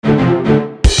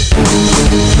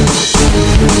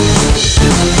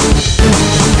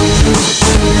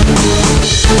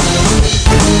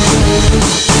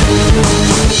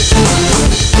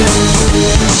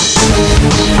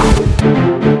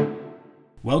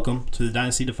Welcome to the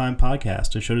Dynasty Defined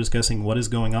podcast, a show discussing what is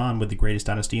going on with the greatest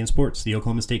dynasty in sports, the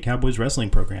Oklahoma State Cowboys wrestling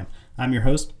program. I'm your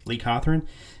host, Lee Cothran,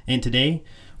 and today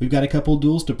we've got a couple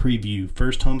duels to preview.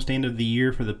 First homestand of the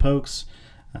year for the Pokes.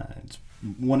 It's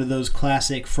one of those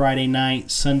classic Friday night,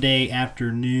 Sunday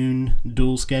afternoon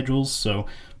duel schedules, so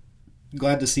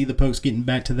glad to see the Pokes getting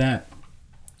back to that.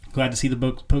 Glad to see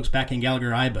the Pokes back in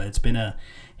Gallagher-Iba. It's been a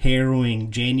harrowing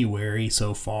January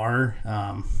so far,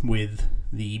 with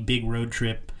the big road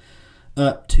trip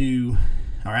out to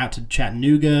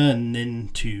Chattanooga and then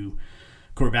to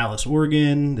Corvallis,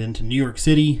 Oregon, then to New York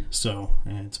City. So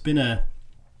it's been a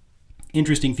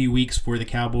interesting few weeks for the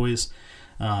Cowboys.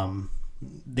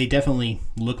 They definitely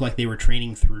look like they were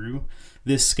training through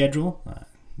this schedule.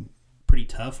 Pretty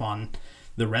tough on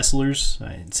the wrestlers.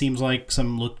 It seems like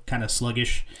some look kind of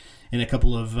sluggish in a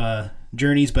couple of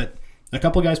journeys, but a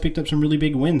couple of guys picked up some really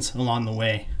big wins along the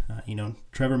way.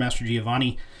 Trevor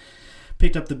Mastrogiovanni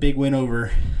picked up the big win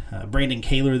over Brandon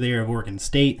Kaler there of Oregon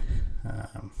State.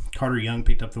 Carter Young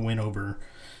picked up the win over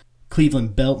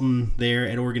Cleveland Belton there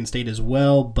at Oregon State as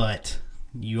well, but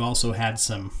you also had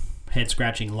some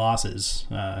head-scratching losses.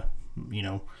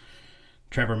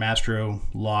 Trevor Mastro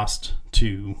lost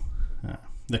to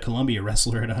the Columbia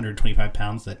wrestler at 125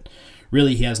 pounds that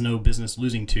really he has no business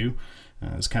losing to.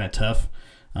 It's kind of tough.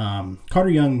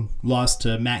 Carter Young lost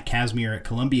to Matt Casimir at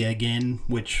Columbia again,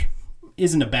 which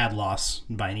isn't a bad loss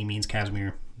by any means.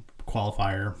 Casimir,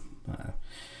 qualifier,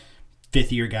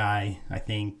 fifth-year guy. I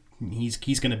think he's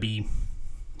going to be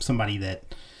somebody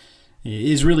that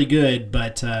is really good,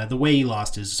 but the way he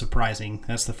lost is surprising.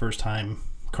 That's the first time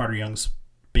Carter Young's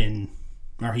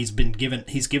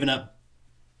he's given up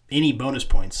any bonus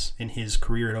points in his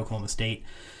career at Oklahoma State.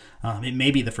 It may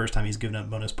be the first time he's given up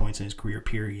bonus points in his career,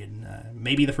 period.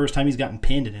 Maybe the first time he's gotten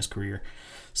pinned in his career.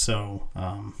 So,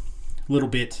 a little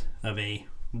bit of a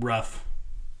rough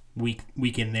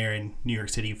weekend there in New York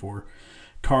City for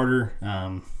Carter.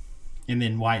 And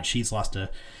then Wyatt Sheets lost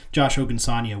to Josh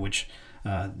Ogunsanya, which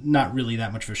not really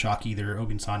that much of a shock either.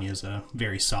 Ogunsanya is a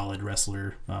very solid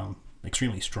wrestler,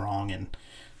 extremely strong, and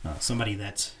somebody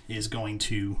that is going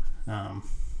to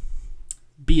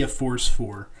be a force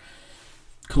for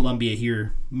Columbia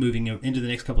here moving into the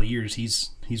next couple of years.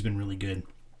 He's been really good.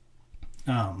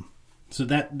 So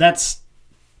that's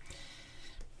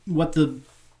what the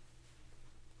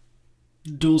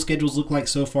dual schedules look like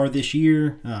so far this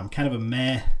year. Kind of a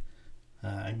meh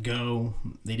go.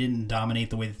 They didn't dominate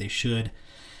the way that they should.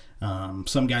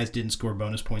 Some guys didn't score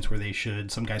bonus points where they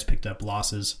should. Some guys picked up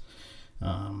losses.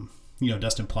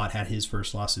 Dustin Plott had his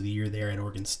first loss of the year there at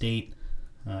Oregon State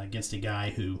against a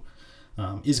guy who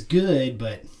is good,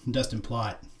 but Dustin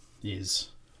Plott is,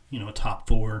 a top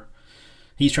four.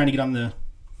 He's trying to get on the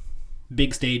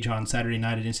big stage on Saturday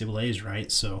night at NCAA's,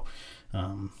 right? So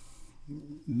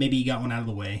maybe he got one out of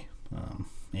the way,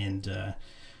 and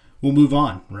we'll move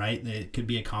on, right? It could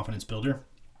be a confidence builder.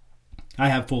 I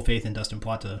have full faith in Dustin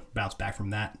Plott to bounce back from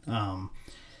that.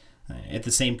 At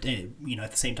the same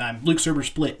time, Luke Serber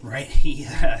split, right? He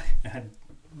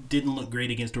didn't look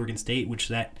great against Oregon State, which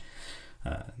that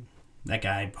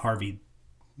guy, Harvey,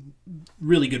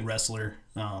 really good wrestler,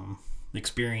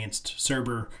 experienced.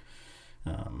 Serber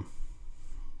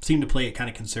seemed to play it kind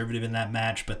of conservative in that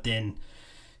match, but then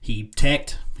he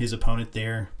teched his opponent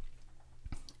there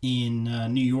in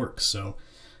New York. So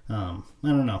I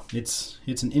don't know. It's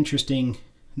an interesting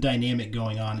dynamic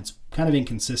going on. It's kind of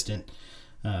inconsistent.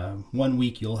 1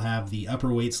 week you'll have the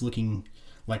upper weights looking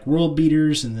like world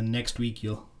beaters, and then next week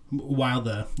while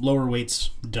the lower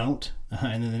weights don't,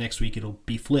 and then the next week it'll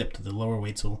be flipped. The lower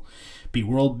weights will be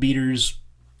world beaters,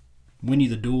 win you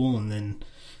the duel, and then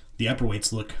the upper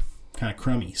weights look kind of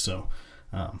crummy. So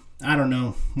I don't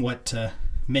know what to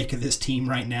make of this team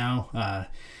right now.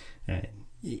 At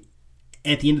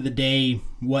the end of the day,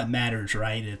 what matters,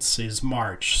 right? It's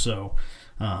March. So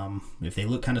if they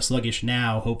look kind of sluggish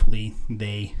now, hopefully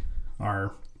they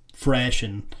are fresh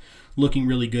and looking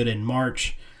really good in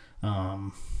March.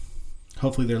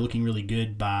 Hopefully they're looking really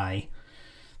good by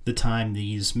the time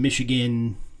these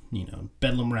Michigan,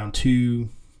 Bedlam Round 2,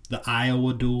 the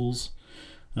Iowa duels,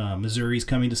 Missouri's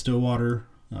coming to Stillwater.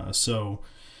 So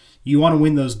you want to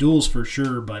win those duels for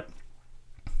sure, but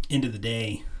end of the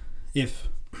day, if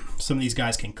some of these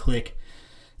guys can click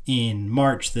in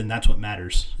March, then that's what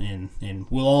matters. And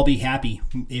we'll all be happy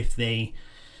if they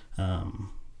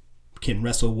can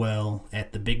wrestle well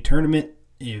at the big tournament.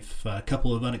 If a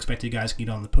couple of unexpected guys can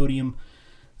get on the podium,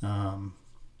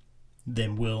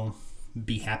 then we'll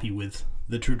be happy with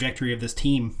the trajectory of this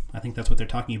team. I think that's what they're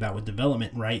talking about with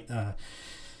development, right?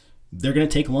 They're going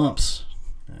to take lumps.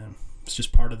 It's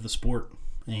just part of the sport.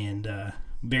 And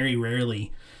very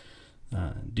rarely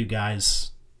do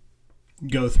guys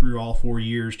go through all 4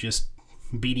 years just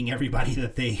beating everybody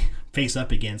that they face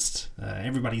up against.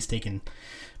 Everybody's taken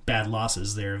bad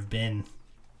losses. There have been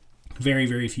very,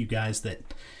 very few guys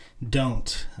that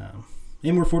don't.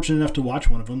 And we're fortunate enough to watch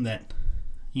one of them that,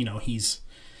 he's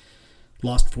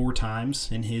lost 4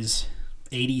 times in his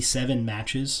 87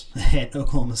 matches at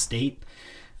Oklahoma State.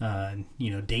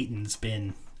 Dayton's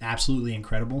been absolutely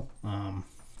incredible.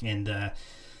 And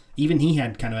even he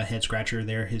had kind of a head scratcher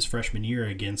there his freshman year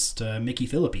against Mickey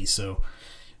Philippi. So,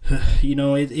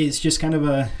 it's just kind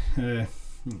of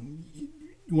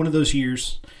one of those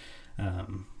years.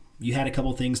 You had a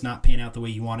couple things not pan out the way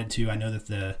you wanted to. I know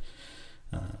that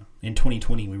in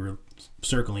 2020 we were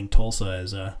circling Tulsa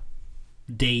as a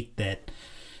date that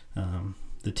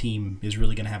the team is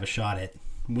really going to have a shot at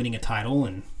winning a title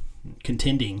and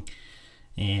contending,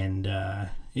 and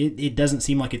it doesn't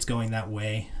seem like it's going that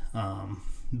way.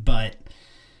 But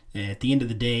at the end of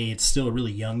the day, it's still a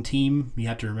really young team. You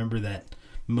have to remember that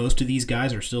most of these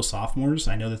guys are still sophomores.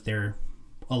 I know that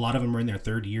a lot of them are in their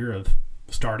 3rd year of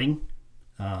starting,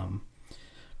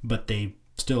 but they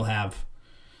still have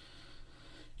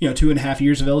 2.5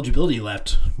 years of eligibility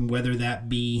left, whether that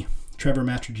be Trevor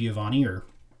Mastrogiovanni or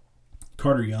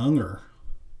Carter Young or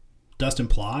Dustin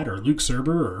Plott or Luke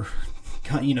Serber, or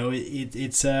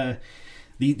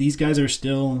these guys are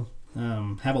still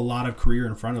have a lot of career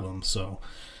in front of them. So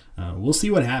we'll see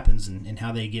what happens and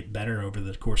how they get better over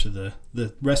the course of the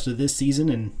rest of this season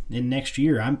and next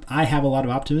year. I have a lot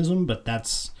of optimism, but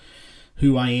that's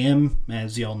who I am,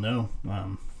 as y'all know.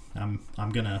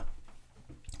 I'm gonna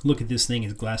look at this thing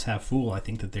as glass half full. I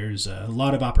think that there's a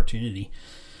lot of opportunity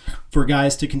for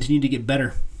guys to continue to get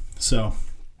better. So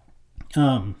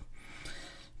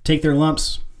take their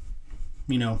lumps,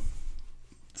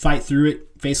 fight through it,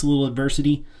 face a little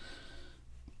adversity.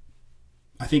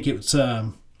 I think it's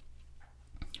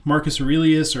Marcus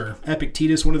Aurelius or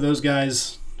Epictetus, one of those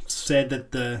guys, said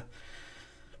that the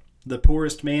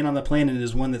poorest man on the planet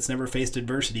is one that's never faced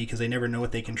adversity because they never know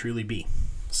what they can truly be.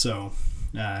 So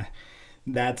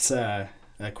that's a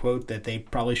quote that they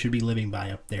probably should be living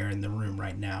by up there in the room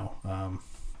right now,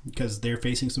 because they're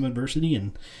facing some adversity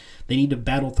and they need to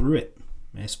battle through it,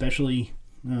 especially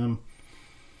the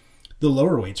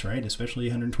lower weights, right? Especially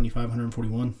 125,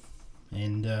 141,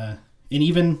 and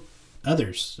even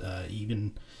others,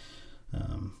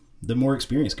 the more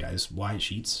experienced guys. Wyatt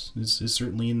Sheets is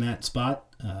certainly in that spot.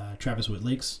 Travis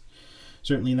Whitlake's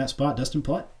certainly in that spot. Dustin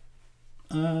Plott,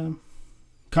 Connor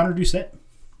Doucette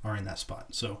are in that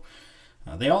spot. So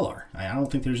they all are. I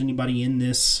don't think there's anybody in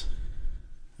this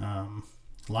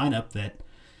lineup that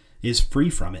is free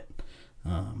from it.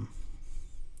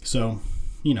 So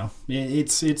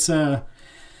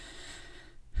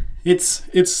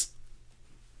it's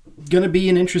going to be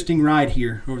an interesting ride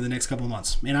here over the next couple of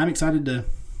months, and I'm excited to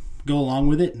go along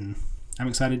with it, and I'm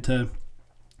excited to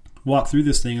walk through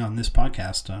this thing on this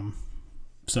podcast.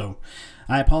 So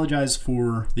I apologize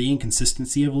for the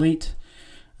inconsistency of late.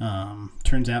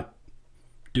 Turns out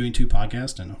doing 2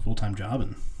 podcasts and a full-time job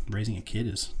and raising a kid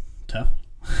is tough.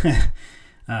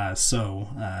 So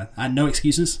no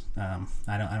excuses. I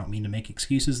don't mean to make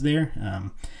excuses there.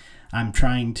 I'm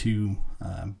trying to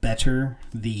better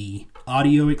the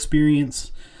audio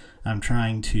experience. I'm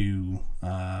trying to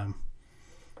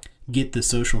get the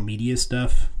social media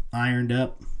stuff ironed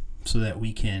up so that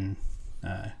we can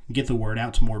get the word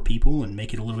out to more people and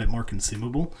make it a little bit more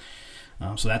consumable.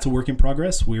 So that's a work in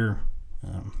progress. We're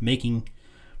making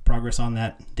progress on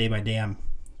that day by day. I'm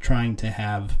trying to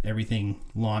have everything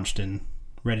launched and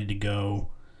ready to go.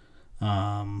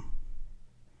 I'm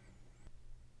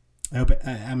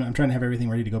trying to have everything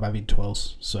ready to go by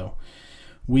mid-12s. So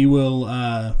we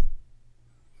will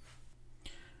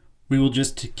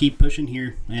just keep pushing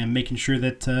here and making sure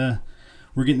that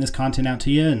we're getting this content out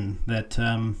to you, and that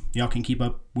y'all can keep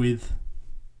up with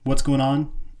what's going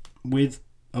on with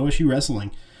OSU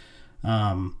wrestling.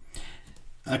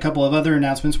 A couple of other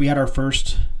announcements. We had our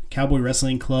first Cowboy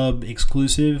Wrestling Club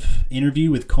exclusive interview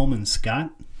with Coleman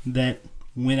Scott that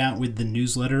went out with the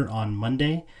newsletter on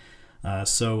Monday.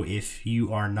 So if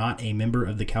you are not a member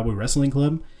of the Cowboy Wrestling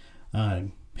Club,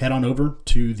 head on over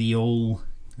to the old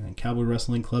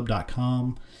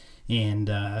cowboywrestlingclub.com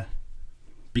and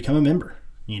become a member.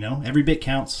 Every bit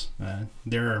counts.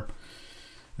 There are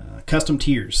custom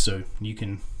tiers, so you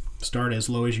can start as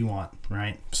low as you want,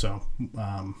 right? So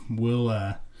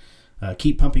we'll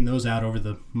keep pumping those out over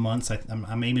the months.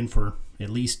 I'm aiming for at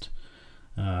least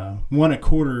one a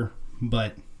quarter,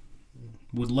 but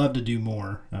would love to do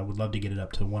more. I would love to get it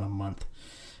up to one a month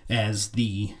as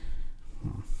the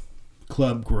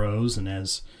club grows and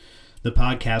as the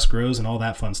podcast grows and all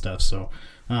that fun stuff. So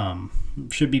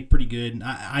should be pretty good.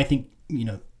 I think,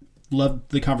 loved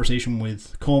the conversation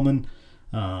with Coleman.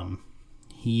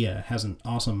 He has an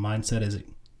awesome mindset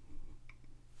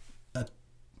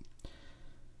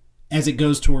as it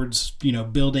goes towards,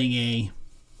 building a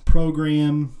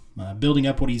program, building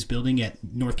up what he's building at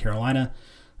North Carolina,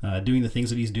 doing the things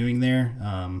that he's doing there.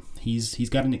 He's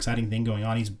got an exciting thing going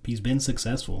on. He's been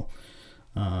successful.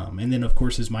 And then, of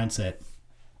course, his mindset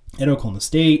at Oklahoma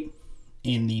State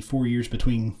in the 4 years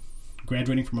between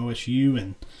graduating from OSU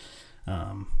and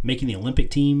making the Olympic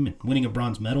team and winning a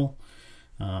bronze medal.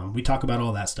 We talk about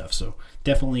all that stuff. So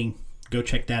definitely go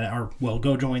check that out.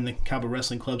 Go join the Cowboy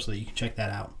Wrestling Club so that you can check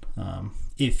that out.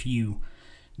 If you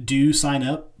do sign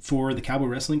up for the Cowboy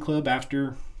Wrestling Club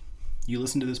after you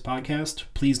listen to this podcast,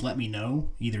 please let me know.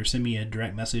 Either send me a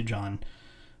direct message on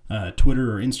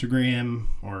Twitter or Instagram,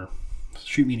 or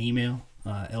shoot me an email,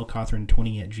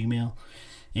 lcothran20@gmail.com,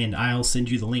 and I'll send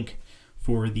you the link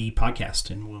for the podcast,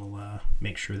 and we'll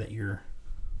make sure that you're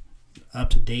up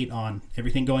to date on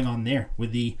everything going on there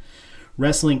with the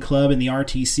wrestling club and the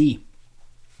RTC.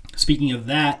 Speaking of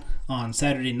that, on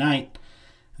Saturday night,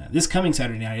 this coming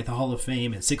Saturday night at the Hall of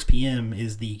Fame at 6 p.m.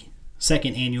 is the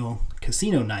second annual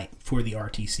casino night for the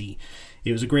RTC.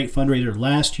 It was a great fundraiser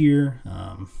last year.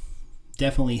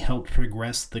 Definitely helped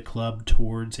progress the club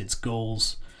towards its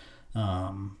goals,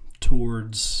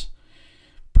 towards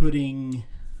putting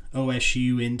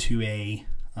OSU into a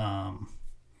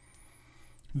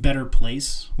better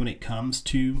place when it comes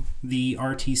to the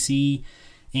RTC.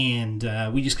 And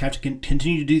we just have to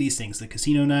continue to do these things: the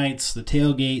casino nights, the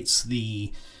tailgates,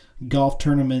 the golf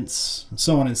tournaments, and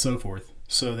so on and so forth,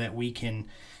 so that we can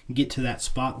get to that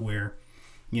spot where,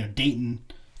 Dayton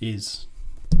is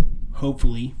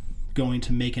hopefully going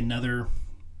to make another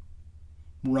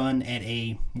run at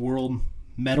a world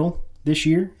medal this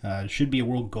year. It should be a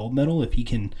world gold medal if he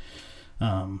can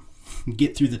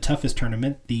get through the toughest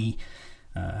tournament, the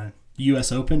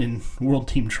U.S. Open and World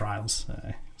Team Trials.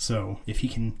 So if he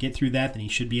can get through that, then he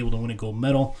should be able to win a gold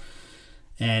medal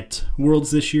at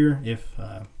Worlds this year. If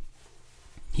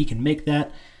he can make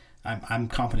that, I'm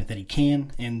confident that he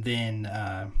can. And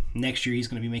then next year he's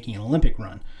going to be making an Olympic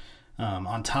run.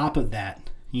 On top of that,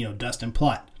 Dustin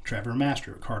Plott, Trevor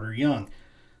Master, Carter Young,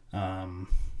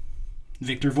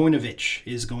 Victor Vojnovic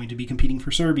is going to be competing for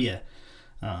Serbia.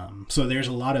 So there's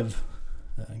a lot of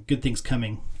good things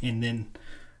coming. And then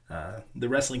the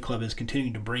wrestling club is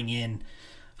continuing to bring in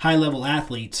high-level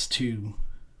athletes to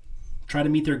try to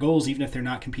meet their goals, even if they're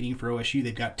not competing for OSU.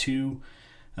 They've got two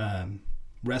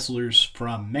wrestlers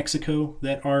from Mexico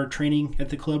that are training at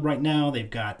the club right now. They've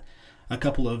got a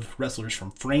couple of wrestlers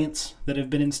from France that have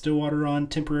been in Stillwater on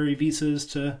temporary visas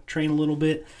to train a little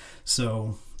bit.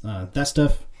 So that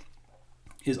stuff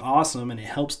is awesome, and it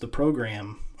helps the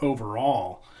program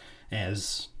overall,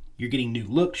 as you're getting new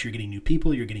looks, you're getting new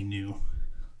people, you're getting new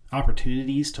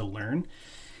opportunities to learn,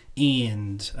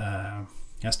 and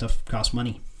that stuff costs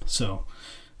money. So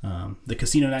the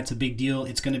casino night's a big deal.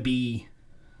 It's going to be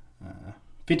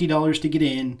 $50 to get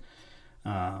in.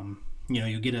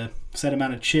 You'll get a set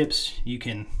amount of chips. You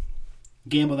can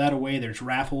gamble that away. There's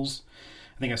raffles.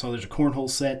 I think I saw there's a cornhole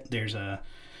set. There's a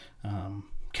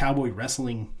cowboy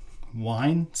wrestling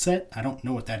wine set. I don't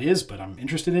know what that is, but I'm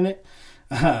interested in it.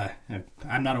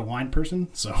 I'm not a wine person,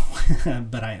 so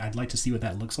but I'd like to see what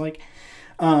that looks like,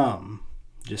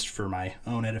 just for my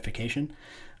own edification.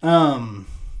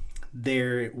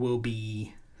 There will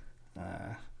be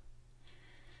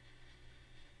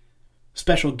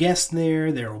special guests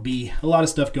there. There will be a lot of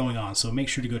stuff going on, so make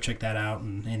sure to go check that out.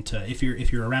 And to, if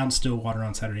you're around Stillwater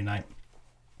on Saturday night,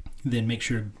 then make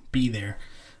sure to be there.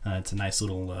 It's a nice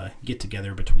little get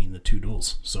together between the two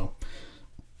duels. So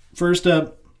first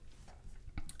up,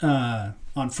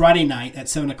 on Friday night at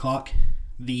 7 o'clock,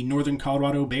 the Northern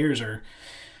Colorado Bears are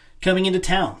coming into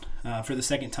town for the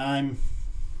second time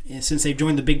since they've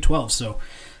joined the Big 12. So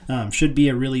should be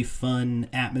a really fun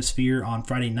atmosphere on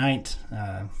Friday night.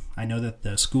 I know that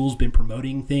the school's been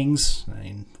promoting things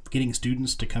and getting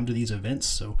students to come to these events,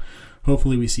 so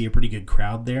hopefully we see a pretty good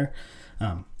crowd there.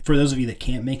 For those of you that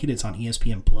can't make it, it's on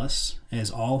ESPN Plus,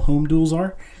 as all home duels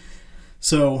are.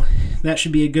 So that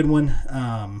should be a good one.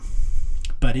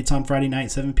 But it's on Friday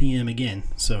night, 7 p.m. again.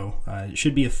 So it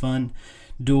should be a fun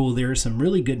duel. There are some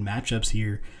really good matchups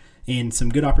here and some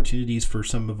good opportunities for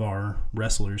some of our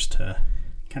wrestlers to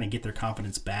kind of get their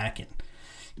confidence back and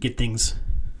get things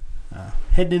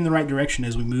heading in the right direction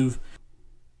as we move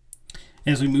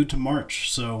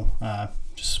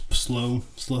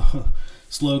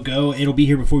slow go. It'll be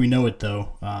here before we know it,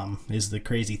 though, is the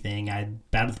crazy thing.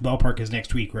 Battle at the Ballpark is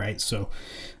next week, right? So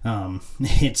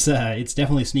it's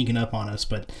definitely sneaking up on us.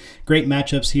 But great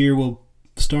matchups here. We'll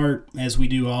start, as we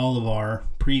do all of our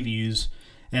previews,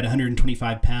 at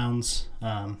 125 pounds.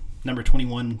 Number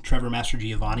 21, Trevor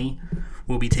Mastrogiovanni,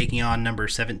 will be taking on number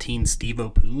 17, Steve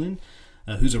Opulin,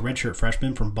 who's a redshirt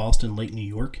freshman from Ballston Lake, New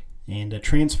York, and a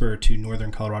transfer to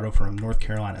Northern Colorado from North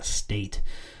Carolina State.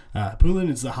 Poulin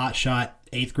is the hotshot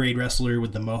 8th grade wrestler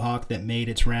with the mohawk that made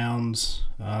its rounds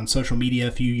on social media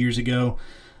a few years ago.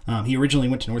 He originally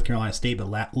went to North Carolina State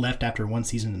but left after one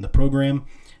season in the program.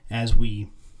 As we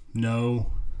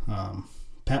know,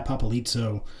 Pat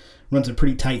Papalizzo runs a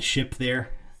pretty tight ship there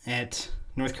at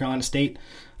North Carolina State,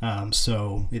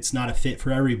 so it's not a fit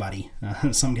for everybody.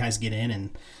 Some guys get in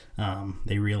and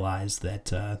they realize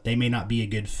that they may not be a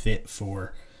good fit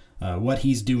for what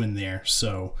he's doing there.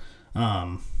 So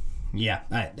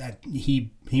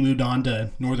he moved on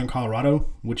to Northern Colorado,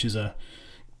 which is a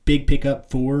big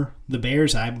pickup for the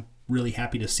Bears. I'm really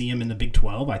happy to see him in the Big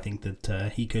 12. I think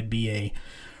that he could be a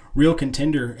real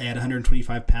contender at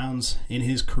 125 pounds in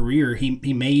his career.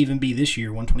 He may even be this year.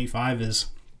 125 is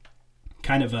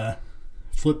kind of a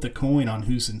flip the coin on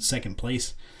who's in second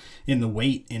place in the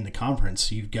weight in the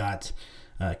conference. You've got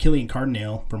Killian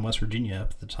Cardinale from West Virginia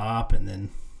up at the top, and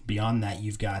then beyond that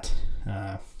you've got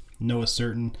Noah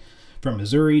Certain from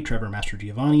Missouri, Trevor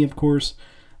Mastrogiovanni, of course,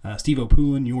 Steve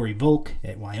Opulin, Yori Volk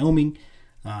at Wyoming,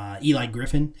 Eli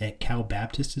Griffin at Cal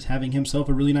Baptist is having himself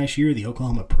a really nice year, the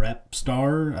Oklahoma Prep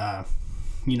star.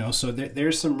 So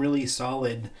there's some really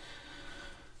solid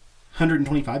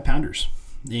 125 pounders.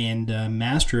 And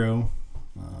Mastro,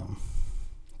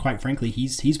 quite frankly,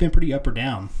 he's been pretty up or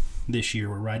down this year.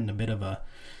 We're riding a bit of a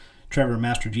Trevor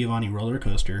Mastrogiovanni roller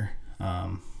coaster,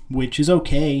 which is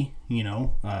okay,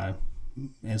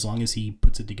 as long as he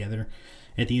puts it together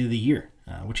at the end of the year,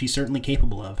 which he's certainly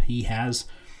capable of. He has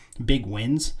big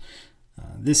wins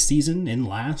this season and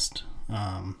last.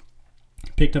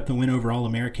 Picked up the win over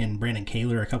All-American Brandon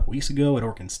Kaler a couple weeks ago at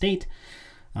Oregon State.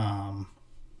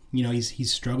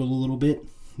 He's struggled a little bit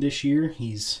this year.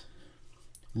 He's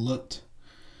looked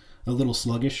a little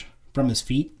sluggish from his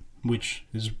feet, which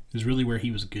is really where he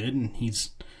was good, and he's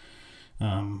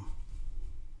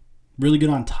really good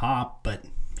on top, but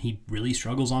he really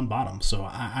struggles on bottom. So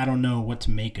I don't know what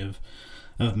to make of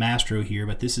Mastro here,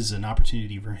 but this is an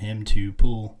opportunity for him to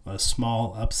pull a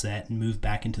small upset and move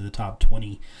back into the top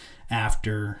 20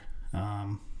 after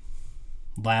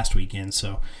last weekend.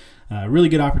 So really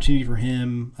good opportunity for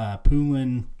him.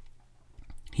 Poulin,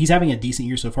 he's having a decent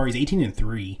year so far. He's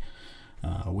 18-3,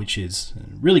 which is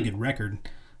a really good record,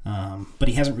 but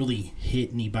he hasn't really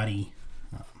hit anybody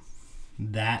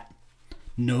that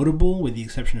notable, with the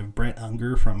exception of Brett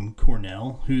Unger from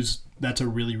Cornell, that's a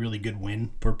really, really good win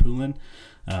for Poulin.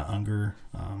 Unger,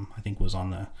 I think, was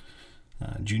on the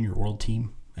junior world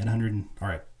team at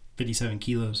 57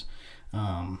 kilos.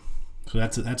 So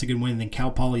that's a good win. And then Cal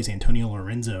Poly's Antonio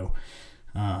Lorenzo.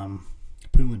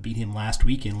 Poulin beat him last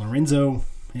weekend. Lorenzo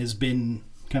has been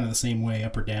kind of the same way,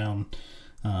 up or down.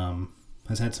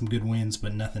 Has had some good wins,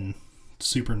 but nothing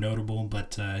super notable.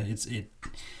 But it's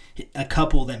a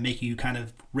couple that make you kind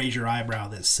of raise your eyebrow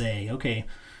that say, okay,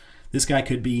 this guy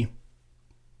could be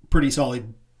pretty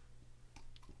solid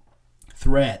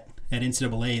threat at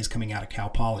NCAAs coming out of Cal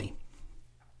Poly.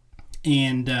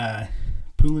 And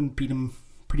Poulin beat him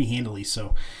pretty handily.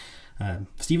 So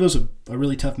Steve-O's a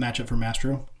really tough matchup for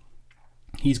Mastro.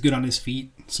 He's good on his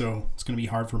feet, so it's going to be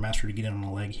hard for Mastro to get in on the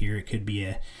leg here. It could be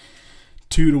a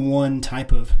 2-1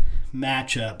 type of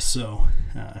matchup. So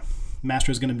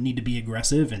Mastro's going to need to be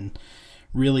aggressive and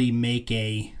really make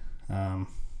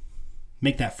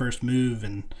that first move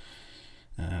and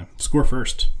score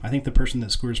first. I think the person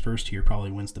that scores first here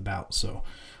probably wins the bout. So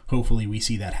hopefully we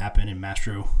see that happen and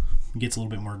Mastro gets a little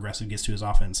bit more aggressive, gets to his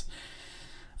offense.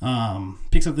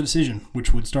 Picks up the decision,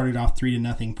 which would start it off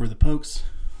 3-0 for the Pokes.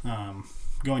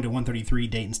 Going to 133,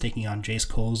 Dayton's taking on Jace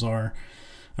Colzar,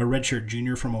 a redshirt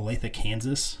junior from Olathe,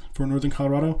 Kansas, for Northern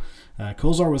Colorado.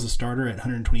 Colzar was a starter at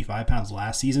 125 pounds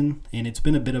last season, and it's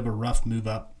been a bit of a rough move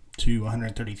up to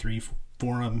 133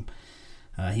 for him.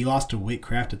 He lost to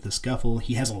Whitcraft at the Scuffle.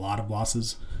 He has a lot of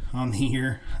losses on the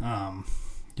year.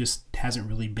 Just hasn't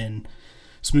really been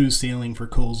smooth sailing for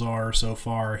Colzar so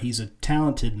far. He's a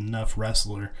talented enough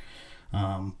wrestler,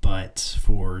 but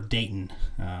for Dayton,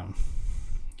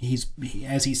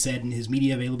 as he said in his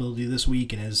media availability this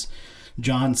week, and as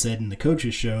John said in the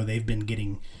coaches show, they've been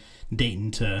getting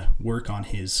Dayton to work on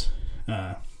his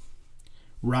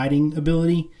riding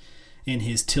ability and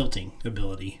his tilting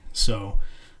ability. So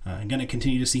I'm going to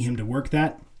continue to see him to work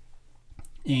that.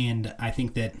 And I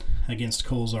think that against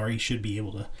Colzar, he should be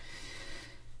able to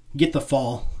get the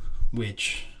fall,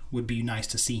 which would be nice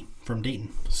to see from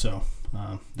Dayton. So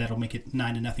that'll make it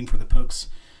 9-0 for the Pokes.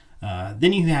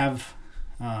 Then you have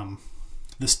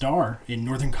the star in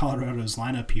Northern Colorado's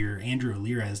lineup here, Andrew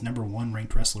Alirez, number 1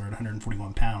 ranked wrestler at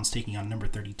 141 pounds, taking on number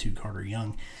 32 Carter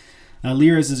Young.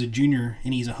 Alirez is a junior,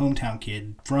 and he's a hometown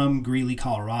kid from Greeley,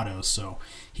 Colorado. So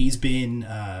he's been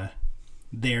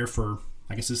there for,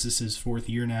 I guess this is his 4th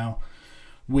year now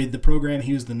with the program.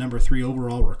 He was the number 3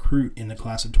 overall recruit in the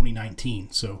class of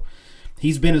 2019. So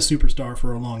he's been a superstar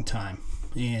for a long time.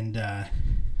 And,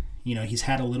 he's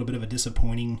had a little bit of a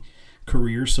disappointing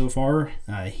career so far.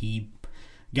 He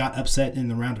got upset in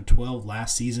the round of 12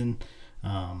 last season.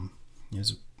 It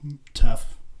was a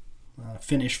tough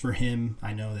finish for him.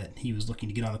 I know that he was looking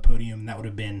to get on the podium, and that would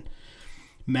have been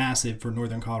massive for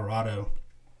Northern Colorado.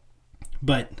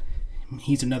 But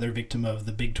he's another victim of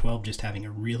the Big 12 just having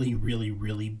a really, really,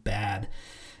 really bad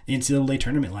NCAA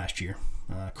tournament last year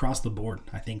across the board.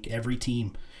 I think every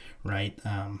team, right?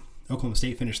 Oklahoma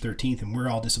State finished 13th, and we're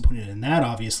all disappointed in that,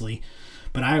 obviously.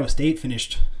 But Iowa State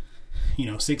finished,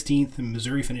 16th, and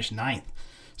Missouri finished 9th.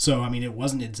 So, it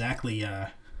wasn't exactly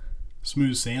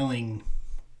smooth sailing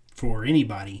for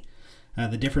anybody.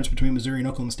 The difference between Missouri and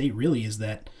Oklahoma State really is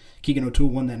that Keegan O'Toole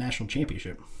won that national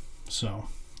championship. So,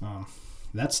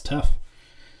 that's tough,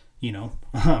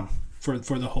 for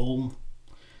the whole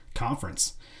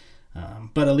conference.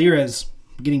 But Alirez,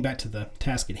 getting back to the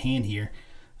task at hand here,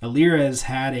 Alirez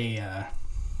had a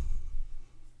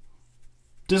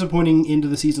disappointing end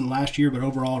of the season last year, but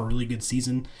overall a really good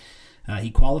season. He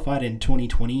qualified in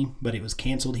 2020, but it was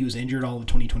canceled. He was injured all of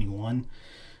 2021.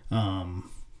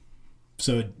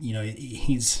 So,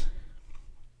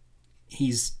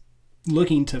 he's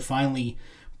looking to finally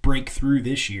break through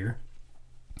this year,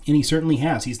 and he certainly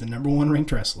has. He's the number 1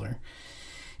 ranked wrestler.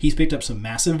 He's picked up some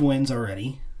massive wins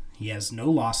already. He has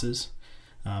no losses.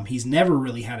 He's never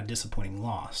really had a disappointing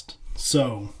loss.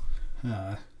 So,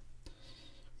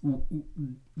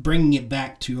 bringing it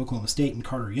back to Oklahoma State and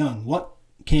Carter Young, what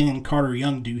can Carter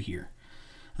Young do here?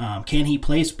 Can he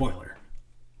play spoiler?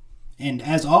 And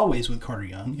as always with Carter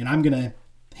Young, and I'm going to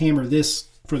hammer this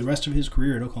for the rest of his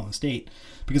career at Oklahoma State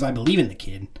because I believe in the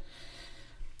kid,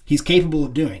 he's capable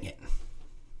of doing it.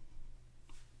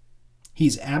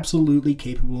 He's absolutely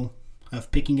capable of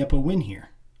picking up a win here.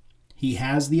 He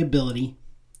has the ability.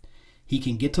 He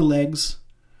can get to legs.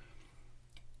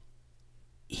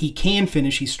 He can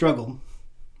finish. He struggled,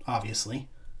 obviously.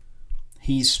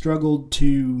 He's struggled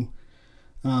to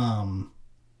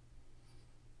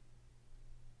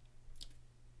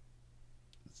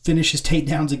finish his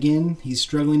takedowns again. He's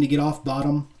struggling to get off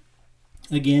bottom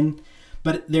again.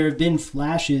 But there have been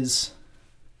flashes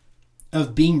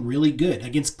of being really good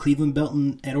against Cleveland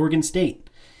Belton at Oregon State.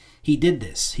 He did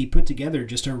this. He put together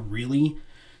just a really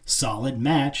solid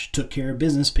match, took care of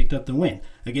business, picked up the win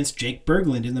against Jake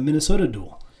Berglund in the Minnesota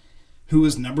duel, who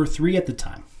was number 3 at the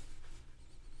time.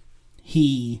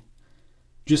 He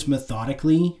just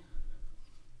methodically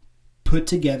put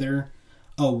together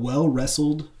a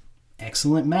well-wrestled,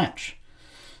 excellent match.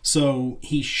 So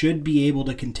he should be able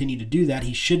to continue to do that.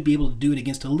 He should be able to do it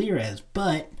against Alirez,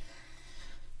 but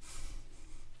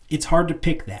it's hard to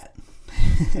pick that.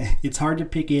 It's hard to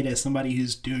pick it as somebody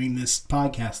who's doing this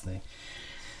podcast thing.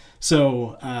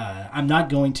 So I'm not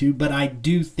going to, but I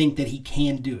do think that he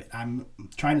can do it. I'm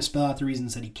trying to spell out the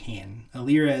reasons that he can.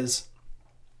 Alirez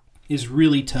is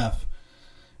really tough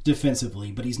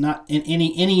defensively, but he's not, and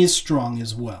he is strong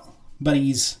as well. But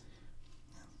he's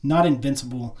not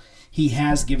invincible. He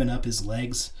has given up his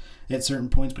legs at certain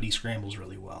points, but he scrambles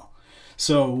really well.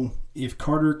 So if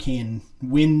Carter can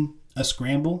win a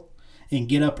scramble and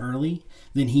get up early,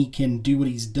 then he can do what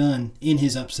he's done in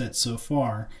his upsets so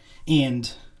far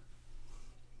and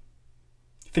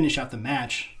finish out the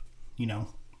match.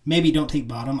 Maybe don't take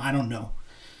bottom. I don't know.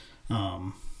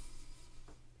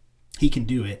 He can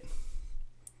do it.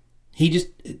 He just,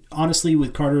 honestly,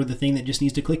 with Carter, the thing that just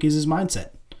needs to click is his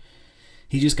mindset.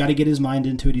 He's just got to get his mind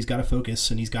into it. He's got to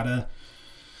focus, and he's got to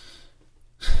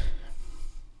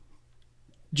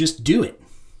just do it.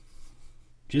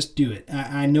 Just do it.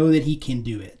 I know that he can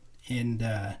do it, and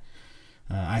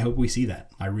I hope we see that.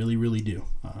 I really, really do.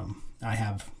 I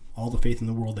have all the faith in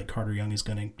the world that Carter Young is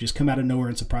going to just come out of nowhere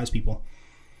and surprise people.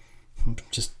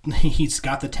 He's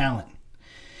got the talent.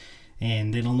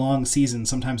 And in a long season,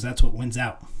 sometimes that's what wins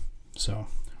out. So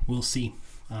we'll see.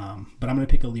 But I'm going to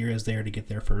pick Alirez there to get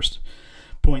their first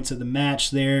points of the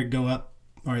match there. Go up,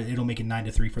 or it'll make it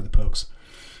 9-3 for the Pokes.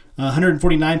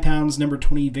 149 pounds, number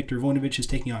 20, Victor Voinovich is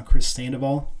taking on Chris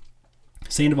Sandoval.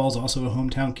 Sandoval's also a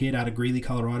hometown kid out of Greeley,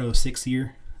 Colorado, 6th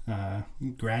year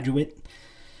graduate,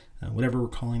 whatever we're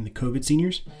calling the COVID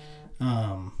seniors.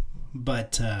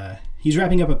 But he's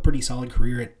wrapping up a pretty solid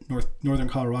career at Northern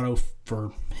Colorado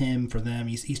for them.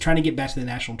 He's trying to get back to the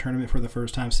national tournament for the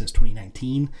first time since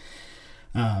 2019.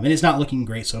 And it's not looking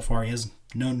great so far. He has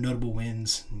no notable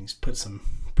wins. He's put some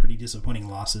pretty disappointing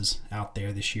losses out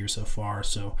there this year so far.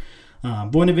 So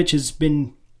Voinovich has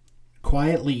been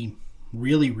quietly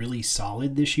really, really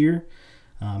solid this year.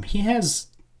 He has,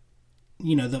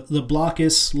 the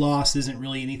Blockus loss isn't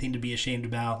really anything to be ashamed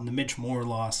about, and the Mitch Moore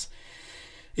loss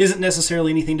isn't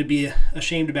necessarily anything to be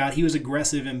ashamed about. He was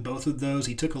aggressive in both of those.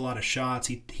 He took a lot of shots.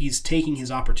 He's taking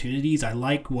his opportunities. I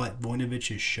like what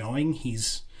Voinovich is showing.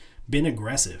 He's been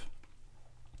aggressive,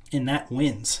 and that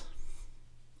wins.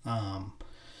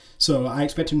 So I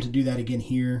expect him to do that again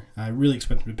here. I really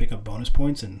expect him to pick up bonus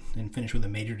points and finish with a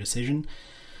major decision.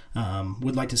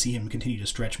 Would like to see him continue to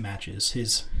stretch matches.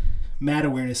 His mat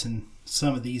awareness in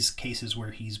some of these cases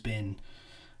where he's been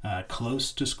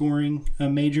close to scoring a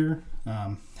major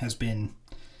has been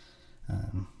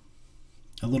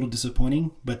a little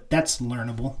disappointing, but that's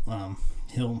learnable.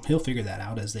 He'll figure that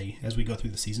out as we go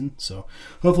through the season. So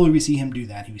hopefully we see him do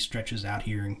that. He stretches out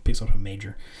here and picks up a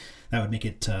major. That would make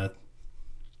it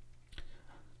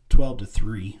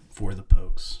 12-3 for the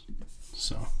Pokes.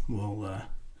 So we'll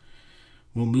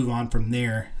move on from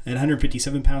there. At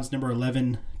 157 pounds, number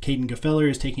 11, Caden Gefeller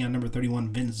is taking on number 31,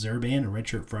 Vince Zurban, a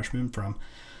redshirt freshman from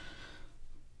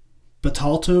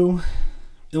Batalto,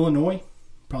 Illinois.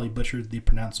 Probably butchered the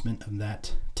pronouncement of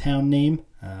that town name.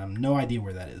 No idea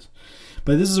where that is.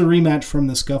 But this is a rematch from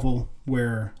the scuffle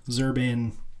where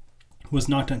Zurban was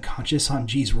knocked unconscious on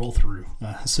G's roll-through.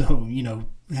 So,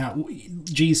 how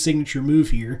G's signature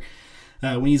move here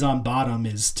when he's on bottom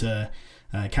is to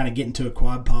kind of get into a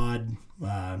quad pod,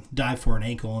 dive for an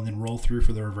ankle, and then roll through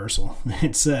for the reversal.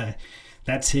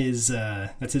 That's his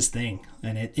thing,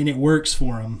 and it works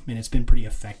for him, and it's been pretty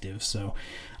effective. So,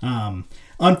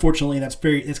 unfortunately, that's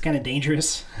kind of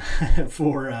dangerous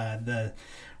for the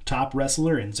top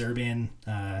wrestler, and Zurban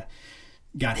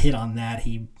got hit on that.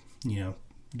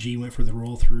 G went for the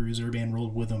roll through, Zurban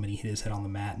rolled with him, and he hit his head on the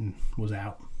mat and was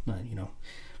out.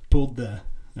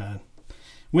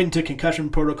 Went into concussion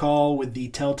protocol with the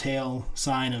telltale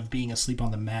sign of being asleep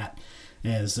on the mat,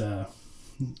 as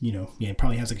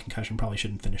probably has a concussion, probably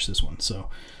shouldn't finish this one. So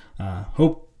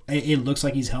hope it looks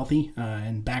like he's healthy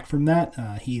and back from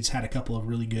that. He's had a couple of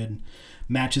really good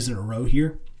matches in a row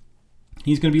here.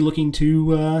 He's going to be looking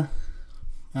to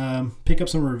pick up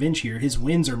some revenge here. His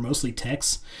wins are mostly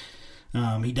techs.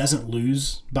 He doesn't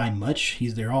lose by much.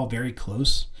 They're all very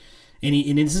close.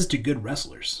 And this is to good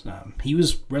wrestlers. He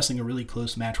was wrestling a really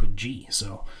close match with G.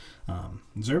 So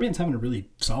Zurban's having a really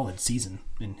solid season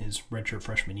in his redshirt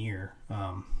freshman year.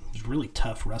 He's a really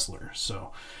tough wrestler.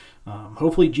 So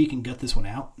hopefully G can gut this one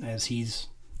out as he's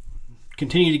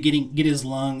continued to get his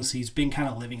lungs. He's been kind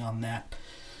of living on that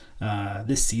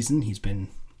this season. He's been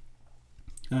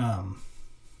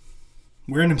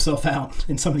wearing himself out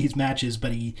in some of these matches,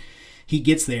 but he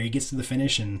gets there. He gets to the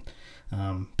finish and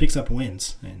picks up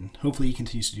wins, and hopefully he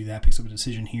continues to do that. Picks up a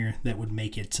decision here that would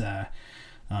make it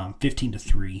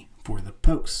 15-3 for the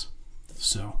Pokes.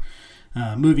 So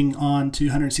moving on to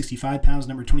 165 pounds,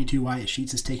 number 22, Wyatt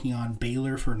Sheets is taking on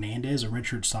Baylor Fernandez, a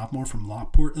redshirt sophomore from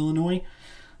Lockport, Illinois,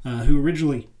 who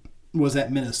originally was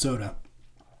at Minnesota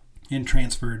and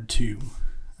transferred to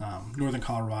Northern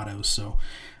Colorado. So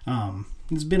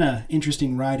it's been an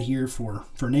interesting ride here for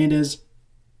Fernandez.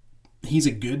 He's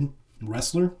a good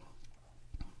wrestler.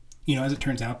 As it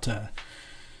turns out,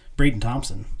 Braden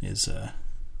Thompson is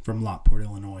from Lockport,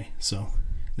 Illinois, so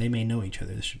they may know each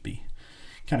other. This should be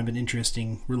kind of an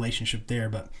interesting relationship there.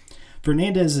 But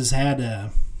Fernandez has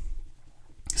had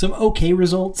some okay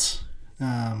results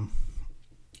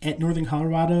at Northern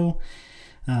Colorado,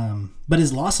 but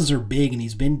his losses are big, and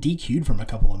he's been DQ'd from a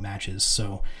couple of matches.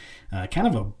 So kind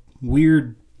of a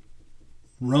weird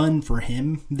run for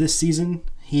him this season.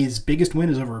 His biggest win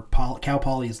is over Cal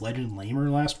Poly's Legend Lamer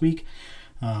last week.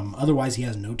 Otherwise, he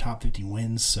has no top 50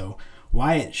 wins, so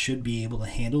Wyatt should be able to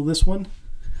handle this one.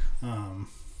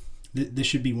 This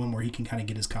should be one where he can kind of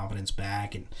get his confidence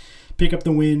back and pick up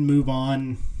the win, move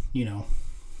on.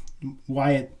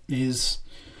 Wyatt is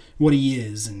what he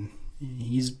is, and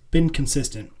he's been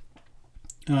consistent.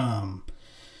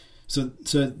 So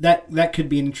that could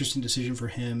be an interesting decision for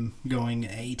him, going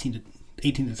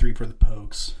 18-3 for the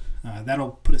Pokes.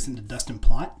 That'll put us into Dustin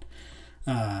Plott,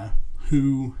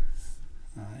 who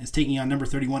is taking on number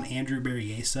 31, Andrew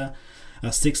Berryesa, a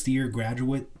 6th-year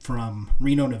graduate from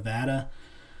Reno, Nevada,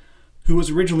 who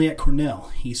was originally at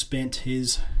Cornell. He spent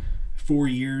his 4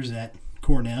 years at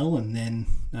Cornell and then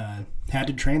had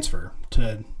to transfer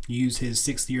to use his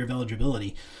 6th year of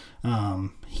eligibility.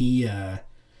 The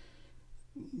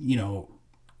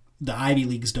Ivy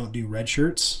Leagues don't do red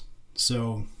shirts,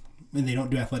 and they don't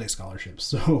do athletic scholarships.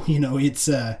 So, it's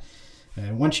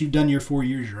once you've done your 4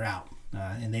 years, you're out.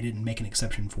 And they didn't make an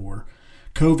exception for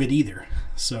COVID either.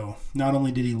 So not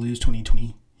only did he lose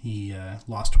 2020, he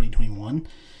lost 2021.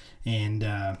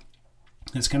 And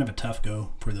it's kind of a tough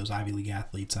go for those Ivy League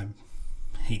athletes. I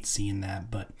hate seeing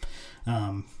that. But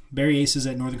Barry Ace is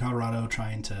at Northern Colorado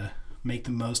trying to make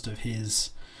the most of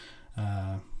his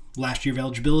last year of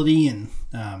eligibility. And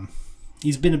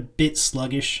he's been a bit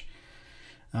sluggish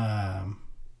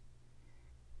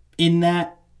in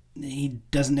that he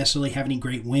doesn't necessarily have any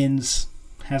great wins,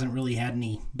 hasn't really had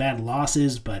any bad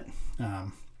losses, but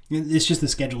it's just the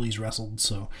schedule he's wrestled.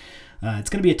 So it's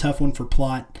going to be a tough one for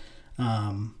Plott.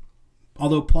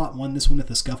 Although Plott won this one at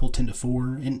the scuffle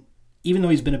 10-4, and even though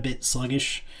he's been a bit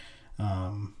sluggish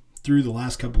through the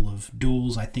last couple of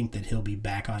duels, I think that he'll be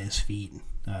back on his feet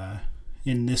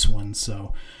in this one.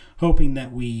 So hoping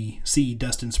that we see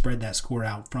Dustin spread that score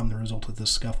out from the result of the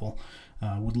scuffle.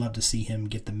 Would love to see him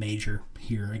get the major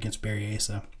here against Barry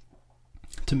Asa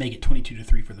to make it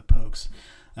 22-3 for the Pokes.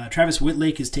 Travis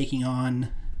Whitlake is taking on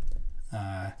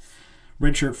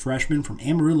redshirt freshman from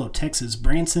Amarillo, Texas,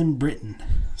 Branson Britton.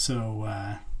 So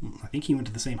I think he went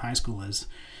to the same high school as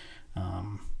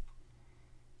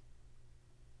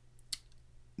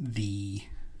the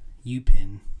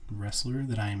UPenn wrestler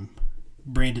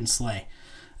Brandon Slay.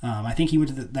 I think he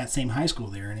went to that same high school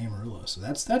there in Amarillo. So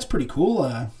that's pretty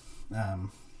cool.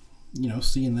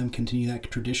 Seeing them continue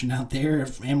that tradition out there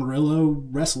of Amarillo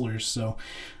wrestlers. So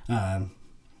glad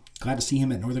to see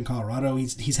him at Northern Colorado.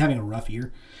 He's having a rough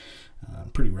year,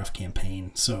 pretty rough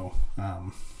campaign. So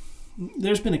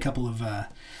there's been a couple of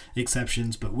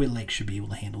exceptions, but Whitlake should be able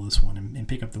to handle this one and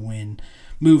pick up the win,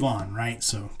 move on, right?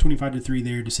 So 25-3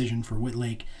 there, decision for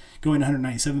Whitlake. Going to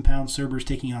 197 pounds, Cerber's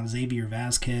taking on Xavier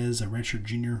Vasquez, a redshirt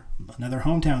junior, another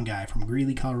hometown guy from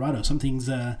Greeley, Colorado. Something's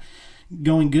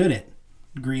going good at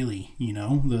Greeley,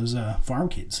 those farm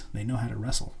kids. They know how to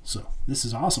wrestle. So this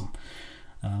is awesome.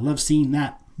 Love seeing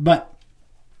that. But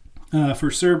for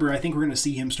Cerber, I think we're going to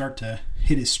see him start to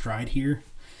hit his stride here.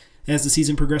 As the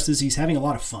season progresses, he's having a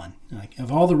lot of fun. Like,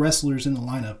 of all the wrestlers in the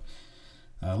lineup,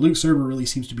 Luke Cerber really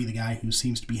seems to be the guy who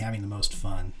seems to be having the most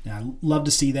fun. I love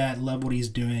to see that. Love what he's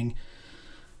doing.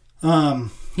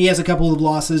 He has a couple of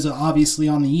losses, obviously,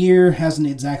 on the year. Hasn't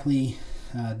exactly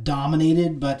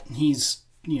dominated, but he's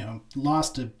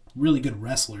lost to really good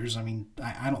wrestlers. I mean,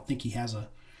 I don't think he has a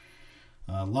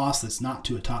loss that's not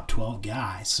to a top 12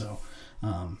 guy. So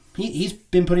he's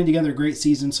been putting together a great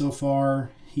season so far.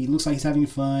 He looks like he's having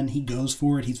fun. He goes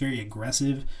for it. He's very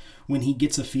aggressive. When he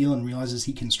gets a feel and realizes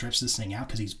he can stretch this thing out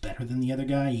because he's better than the other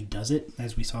guy, he does it,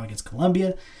 as we saw against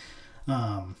Columbia.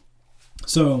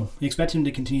 So expect him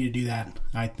to continue to do that.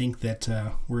 I think that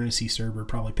we're going to see Cerber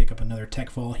probably pick up another tech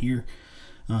fall here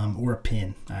or a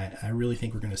pin. I really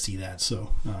think we're going to see that.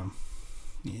 So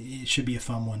it should be a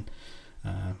fun one.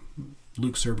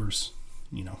 Luke Cerber's,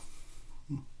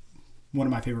 one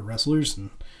of my favorite wrestlers,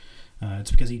 and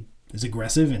it's because he is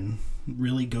aggressive and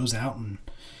really goes out and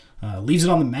leaves it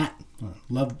on the mat.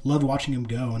 Love watching him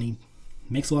go, and he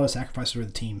makes a lot of sacrifices for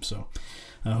the team. So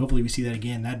hopefully we see that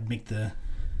again. That'd make the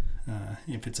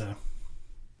if it's a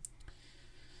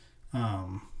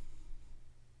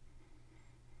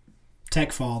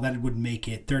tech fall, that would make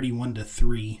it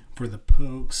 31-3 for the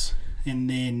Pokes, and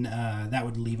then that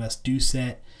would leave us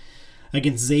Doucette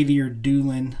against Xavier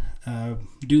Doolin.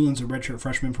 Doolin's a redshirt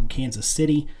freshman from Kansas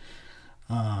City.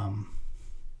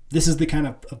 This is the kind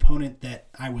of opponent that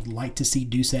I would like to see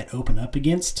Doucette open up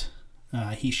against.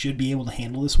 He should be able to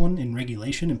handle this one in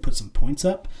regulation and put some points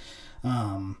up.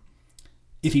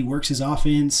 If he works his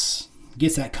offense,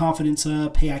 gets that confidence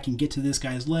up, hey, I can get to this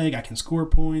guy's leg, I can score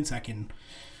points, I can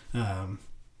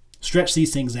stretch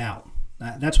these things out.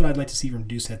 That's what I'd like to see from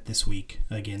Doucette this week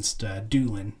against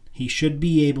Doolin. He should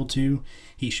be able to.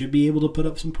 He should be able to put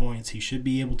up some points. He should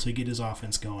be able to get his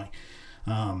offense going.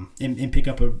 And pick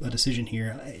up a decision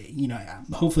here.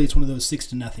 Hopefully it's one of those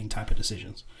 6-0 type of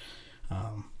decisions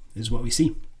is what we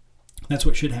see. That's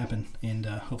what should happen, and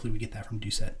hopefully we get that from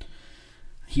Doucette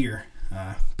here.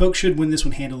 Pokes should win this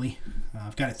one handily.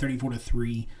 I've got it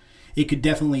 34-3. It could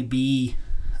definitely be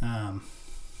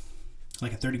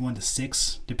like a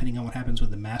 31-6, depending on what happens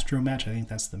with the Mastro match. I think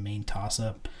that's the main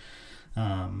toss-up.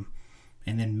 And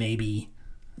then maybe...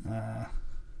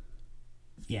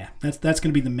 that's going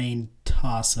to be the main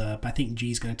toss-up. I think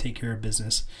G's going to take care of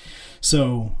business.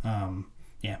 So,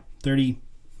 30-31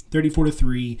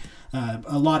 34-3.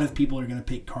 A lot of people are going to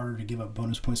pick Carter to give up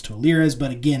bonus points to Alirez,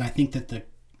 but again, I think that the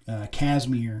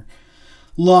Casimir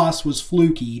loss was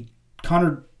fluky.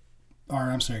 Carter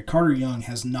Young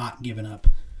has not given up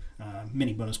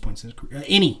many bonus points in his career,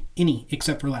 any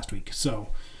except for last week. So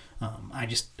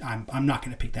I'm not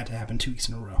going to pick that to happen 2 weeks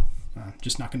in a row.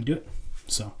 Just not going to do it.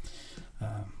 So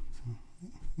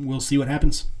we'll see what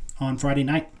happens on Friday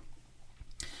night.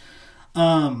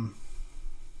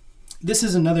 This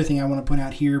is another thing I want to point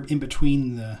out here in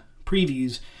between the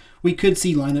previews. We could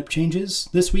see lineup changes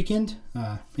this weekend.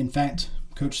 In fact,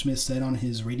 Coach Smith said on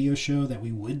his radio show that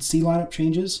we would see lineup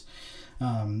changes.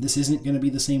 This isn't going to be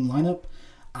the same lineup.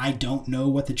 I don't know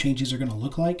what the changes are going to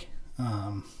look like.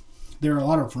 There are a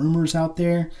lot of rumors out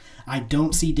there. I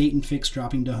don't see Dayton Fix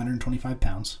dropping to 125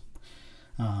 pounds.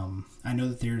 I know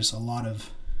that there's a lot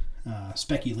of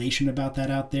speculation about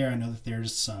that out there. I know that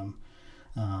there's some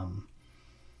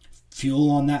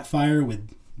fuel on that fire with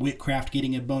Whitcraft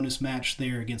getting a bonus match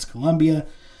there against Columbia.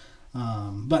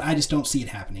 But I just don't see it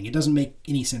happening. It doesn't make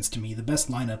any sense to me. The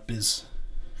best lineup is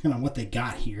what they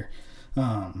got here.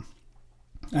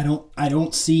 I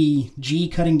don't see G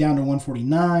cutting down to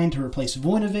 149 to replace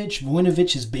Voinovich.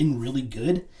 Voinovich has been really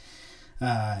good,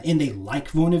 and they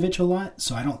like Voinovich a lot,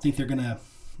 so I don't think they're going to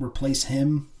replace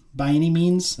him by any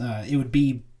means. It would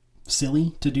be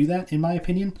silly to do that, in my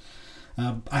opinion.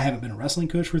 I haven't been a wrestling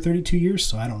coach for 32 years,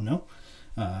 so I don't know.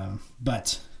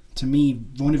 But to me,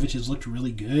 Voinovich has looked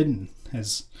really good and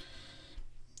has,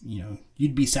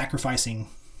 you'd be sacrificing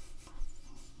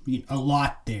a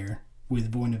lot there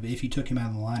with Voinovich if you took him out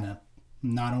of the lineup.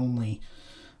 Not only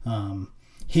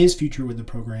his future with the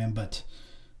program, but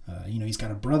he's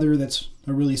got a brother that's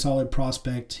a really solid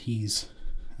prospect. He's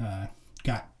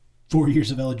got 4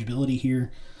 years of eligibility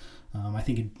here. I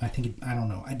don't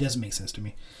know. It doesn't make sense to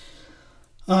me.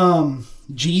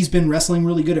 G's been wrestling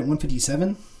really good at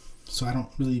 157, so I don't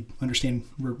really understand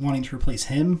wanting to replace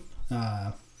him.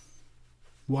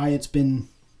 Wyatt's been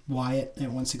Wyatt at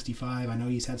 165. I know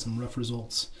he's had some rough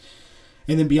results.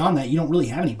 And then beyond that, you don't really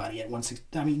have anybody at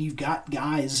 160. I mean, you've got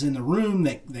guys in the room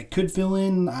that could fill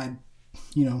in.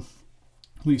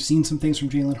 We've seen some things from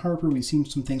Jalen Harper. We've seen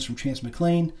some things from Chance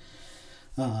McClain.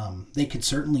 They could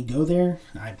certainly go there.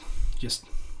 It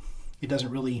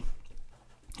doesn't really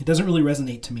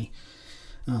resonate to me.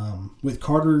 With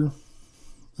Carter,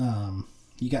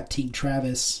 you got Teague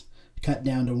Travis cut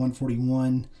down to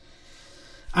 141.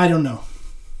 I don't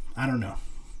know.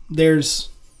 There's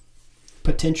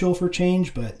potential for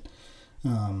change, but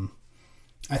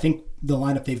I think the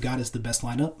lineup they've got is the best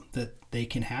lineup that they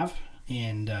can have,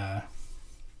 and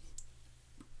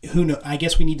who knows? I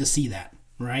guess we need to see that,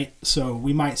 right? So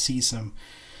we might see some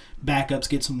backups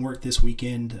get some work this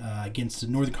weekend against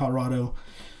Northern Colorado.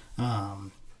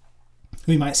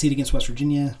 We might see it against West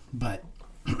Virginia, but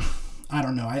I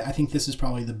don't know. I think this is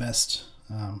probably the best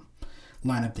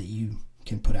lineup that you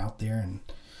can put out there, and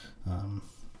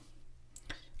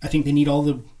I think they need all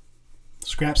the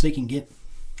scraps they can get,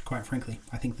 quite frankly.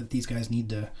 I think that these guys need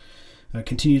to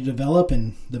continue to develop,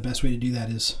 and the best way to do that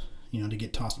is, to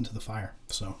get tossed into the fire.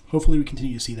 So hopefully we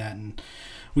continue to see that, and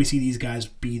we see these guys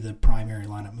be the primary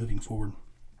lineup moving forward.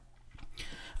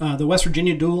 The West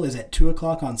Virginia duel is at 2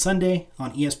 o'clock on Sunday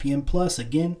on ESPN Plus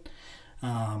again.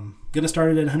 Going to start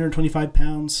it at 125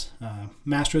 pounds.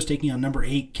 Mastro's taking on number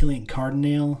 8, Killian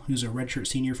Cardinale, who's a redshirt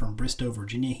senior from Bristow,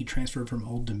 Virginia. He transferred from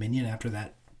Old Dominion after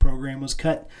that program was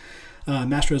cut.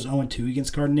 Mastro's 0-2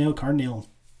 against Cardinale. Cardinale,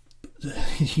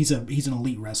 he's an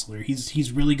elite wrestler.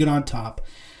 He's really good on top.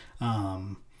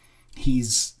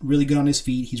 He's really good on his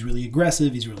feet. He's really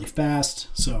aggressive. He's really fast.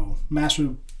 So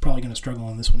Mastro probably going to struggle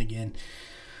on this one again.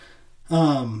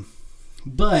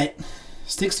 But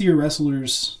 6-year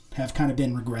wrestlers have kind of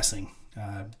been regressing.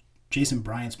 Jason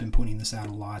Bryant's been pointing this out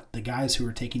a lot. The guys who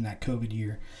are taking that COVID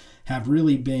year have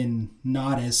really been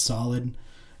not as solid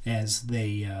as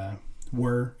they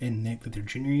were in their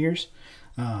junior years.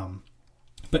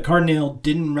 But Cardinale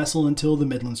didn't wrestle until the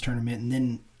Midlands tournament, and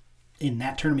then in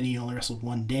that tournament he only wrestled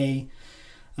one day.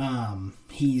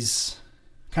 He's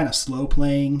kind of slow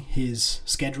playing his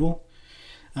schedule.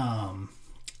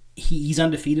 He's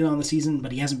undefeated on the season,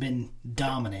 but he hasn't been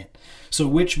dominant. So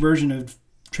which version of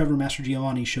Trevor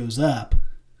Mastrogiovanni shows up?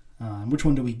 Which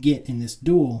one do we get in this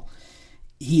duel?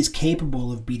 He's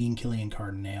capable of beating Killian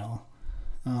Cardinale.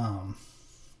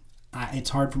 It's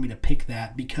hard for me to pick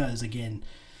that because, again,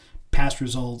 past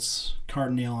results,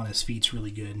 Cardinale on his feet's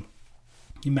really good.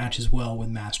 He matches well with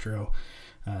Mastro,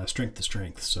 strength to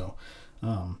strength. So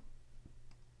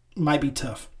might be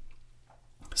tough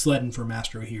sledding for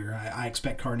Mastro here. I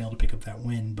expect Cardinale to pick up that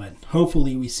win, but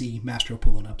hopefully we see Mastro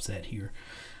pull an upset here.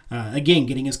 Again,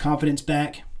 getting his confidence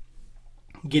back,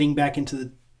 getting back into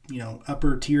the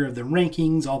upper tier of the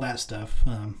rankings, all that stuff.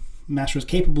 Mastro's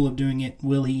capable of doing it.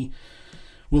 Will he?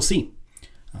 We'll see.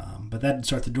 But that would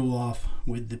start the duel off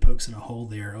with the Pokes in a hole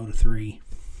there, 0-3.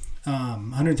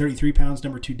 133 pounds,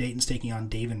 number 2 Dayton's taking on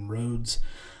David Rhodes,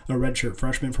 a redshirt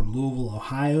freshman from Louisville,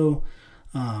 Ohio.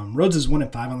 Rhodes is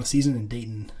 1-5 on the season, and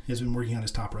Dayton has been working on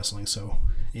his top wrestling. So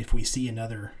if we see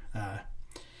another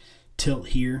tilt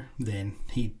here, then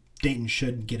Dayton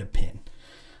should get a pin.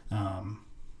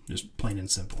 Just plain and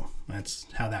simple. That's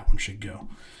how that one should go.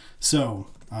 So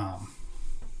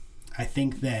I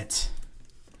think that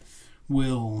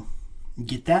we'll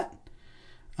get that.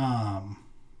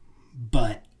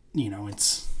 But,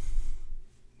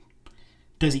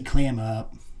 does he clam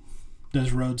up?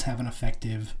 Does Rhodes have an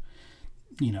effective,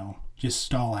 just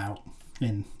stall out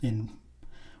and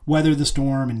weather the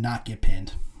storm and not get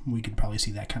pinned? We could probably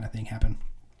see that kind of thing happen.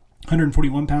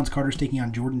 141 pounds, Carter's taking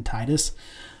on Jordan Titus,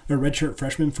 a redshirt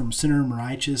freshman from Center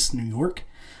Moriches, New York.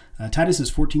 Titus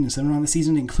is 14-7 on the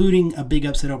season, including a big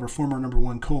upset over former number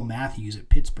 1 Cole Matthews at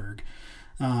Pittsburgh.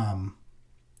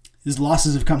 His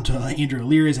losses have come to Andrew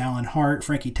Lears, Alan Hart,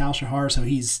 Frankie Talshahar, so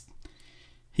his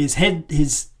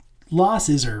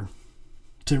losses are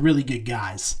to really good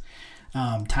guys.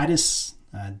 Titus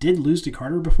did lose to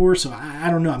Carter before, so I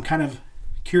don't know. I'm kind of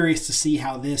curious to see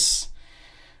how this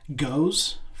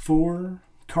goes for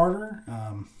Carter.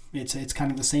 It's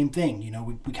kind of the same thing.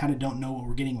 We kind of don't know what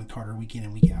we're getting with Carter week in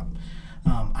and week out.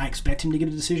 I expect him to get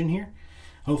a decision here.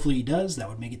 Hopefully he does. That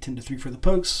would make it 10-3 for the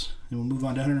Pokes. And we'll move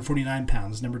on to 149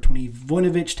 pounds. Number 20,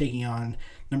 Voinovich, taking on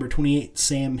number 28,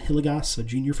 Sam Hilligas, a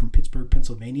junior from Pittsburgh,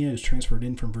 Pennsylvania, who's transferred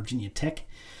in from Virginia Tech.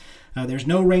 There's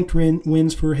no ranked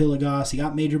wins for Hilligas. He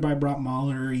got majored by Brock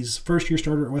Mahler. He's first-year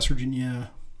starter at West Virginia.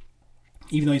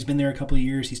 Even though he's been there a couple of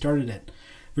years, he started at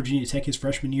Virginia Tech his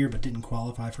freshman year, but didn't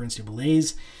qualify for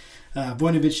NCAAs.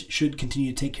 Voinovich should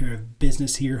continue to take care of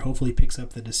business here. Hopefully picks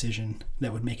up the decision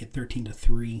that would make it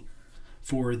 13-3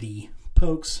 for the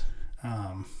Pokes.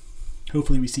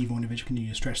 Hopefully we see Voinovich continue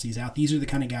to stretch these out. These are the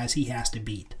kind of guys he has to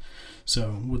beat.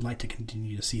 So would like to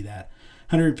continue to see that.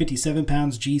 157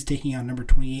 pounds, G's taking on number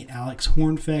 28, Alex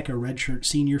Hornfeck, a redshirt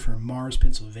senior from Mars,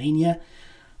 Pennsylvania.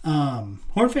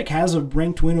 Hornfeck has a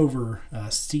ranked win over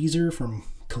Caesar from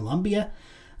Columbia,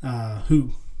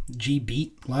 who G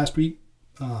beat last week.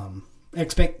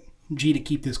 Expect G to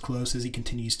keep this close as he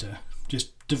continues to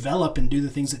just develop and do the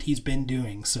things that he's been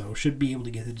doing. So should be able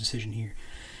to get the decision here.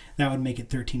 That would make it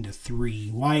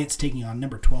 13-3. Wyatt's taking on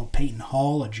number 12, Peyton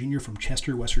Hall, a junior from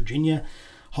Chester, West Virginia.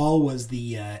 Hall was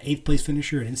the 8th place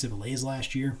finisher at NCAAs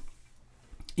last year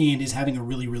and is having a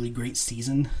really, really great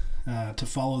season to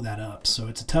follow that up. So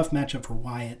it's a tough matchup for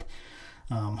Wyatt.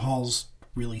 Hall's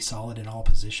really solid in all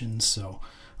positions. So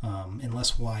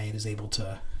unless Wyatt is able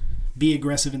to be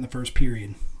aggressive in the first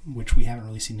period, which we haven't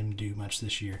really seen him do much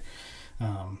this year,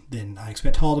 then I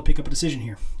expect Hall to pick up a decision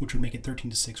here, which would make it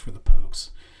 13-6 for the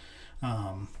Pokes.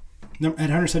 At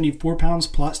 174 pounds,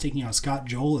 Plott's taking on Scott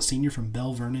Joel, a senior from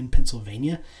Bell Vernon,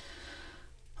 Pennsylvania.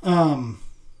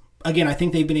 Again, I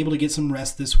think they've been able to get some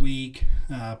rest this week.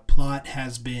 Plott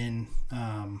has been...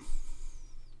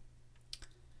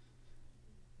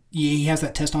 he has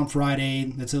that test on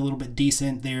Friday that's a little bit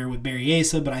decent there with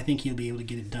Berryessa, but I think he'll be able to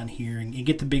get it done here and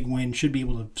get the big win. Should be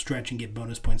able to stretch and get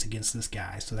bonus points against this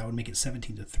guy. So that would make it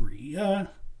 17-3.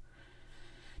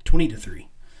 20-3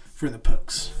 for the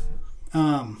Pokes.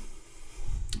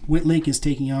 Whitlake is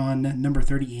taking on number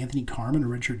 30, Anthony Carmen, a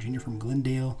redshirt junior from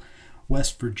Glendale,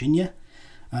 West Virginia.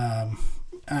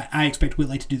 I expect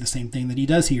Whitlake to do the same thing that he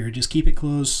does here. Just keep it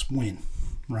close, win.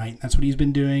 Right? That's what he's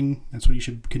been doing. That's what he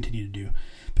should continue to do.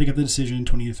 Pick up the decision,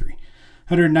 20-3.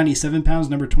 197 pounds,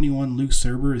 number 21, Luke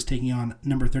Serber is taking on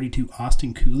number 32,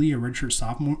 Austin Cooley, a redshirt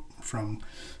sophomore from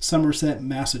Somerset,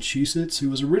 Massachusetts, who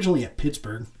was originally at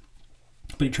Pittsburgh,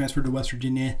 but he transferred to West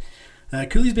Virginia.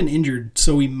 Cooley's been injured,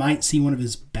 so we might see one of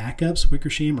his backups,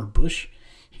 Wickersham or Bush,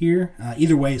 here.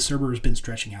 Either way, Serber has been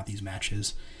stretching out these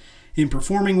matches and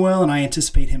performing well, and I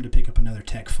anticipate him to pick up another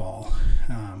tech fall.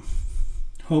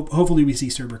 Hopefully we see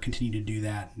Serber continue to do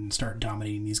that and start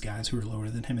dominating these guys who are lower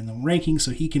than him in the rankings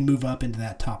so he can move up into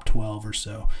that top 12 or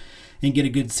so and get a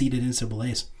good seat at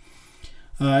NCAAs.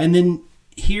 And then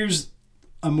here's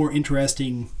a more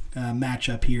interesting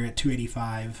matchup here at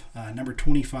 285. Number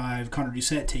 25, Connor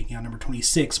Doucette taking on number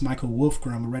 26, Michael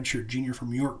Wolfgram, a redshirt junior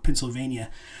from York, Pennsylvania.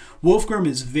 Wolfgram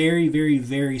is very, very,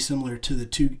 very similar to the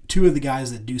two of the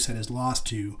guys that Doucette has lost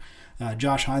to.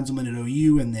 Josh Heinzelman at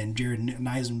OU, and then Jared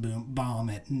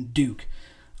Neisenbaum at Duke.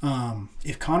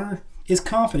 If Connor is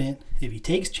confident, if he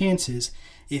takes chances,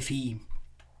 if he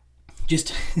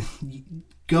just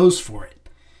goes for it,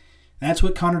 That's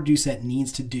what Connor Doucette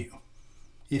needs to do.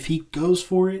 If he goes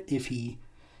for it, if he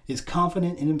is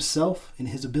confident in himself and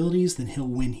his abilities, then he'll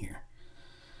win here.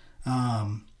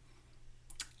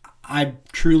 I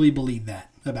truly believe that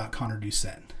about Connor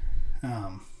Doucette.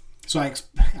 So I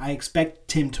expect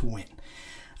Tim to win.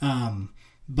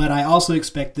 But I also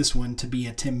expect this one to be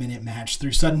a 10-minute match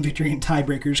through sudden victory and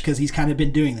tiebreakers because he's kind of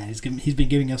been doing that. He's been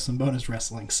giving us some bonus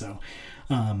wrestling. So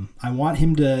I want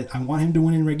him to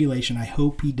win in regulation. I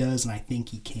hope he does, and I think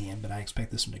he can. But I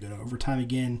expect this one to go to overtime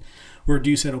again, where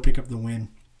Doucette will pick up the win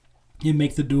and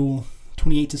make the duel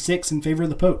 28-6 in favor of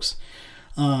the Pokes.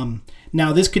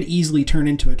 Now this could easily turn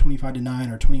into a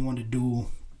 25-9 or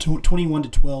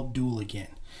 21-12 duel again.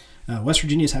 West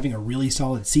Virginia is having a really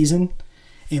solid season,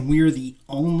 and we are the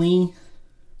only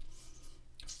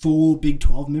full Big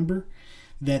 12 member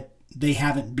that they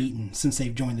haven't beaten since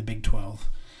they've joined the Big 12.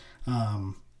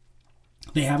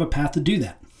 They have a path to do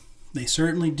that. They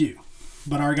certainly do.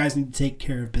 But our guys need to take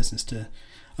care of business to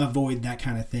avoid that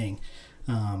kind of thing.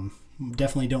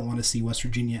 Definitely don't want to see West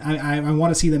Virginia. I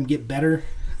want to see them get better,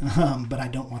 but I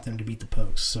don't want them to beat the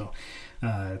Pokes. So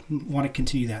want to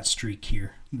continue that streak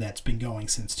here that's been going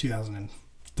since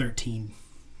 2013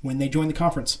 when they joined the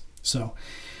conference. So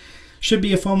should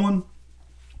be a fun one.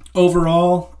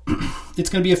 Overall, it's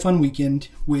going to be a fun weekend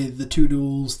with the two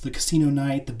duels, the casino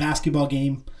night, the basketball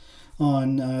game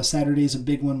on Saturday's a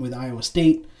big one with Iowa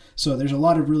State. So there's a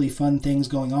lot of really fun things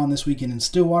going on this weekend in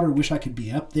Stillwater. Wish I could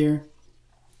be up there.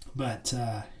 But,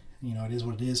 it is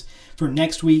what it is. For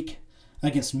next week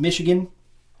against Michigan,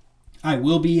 I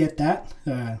will be at that.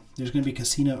 There's going to be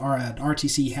casino or an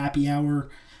RTC happy hour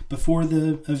before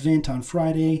the event on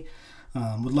Friday.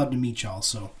 Would love to meet y'all.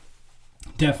 So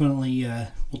definitely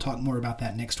we'll talk more about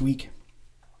that next week.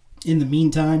 In the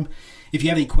meantime, if you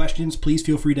have any questions, please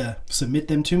feel free to submit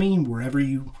them to me wherever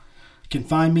you can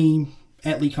find me.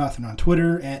 At Lee Cawthorn on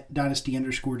Twitter, at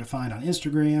Dynasty_defined on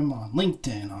Instagram, on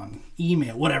LinkedIn, on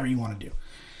email, whatever you want to do.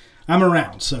 I'm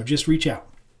around, so just reach out.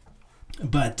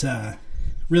 But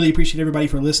really appreciate everybody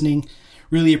for listening.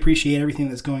 Really appreciate everything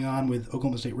that's going on with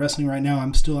Oklahoma State Wrestling right now.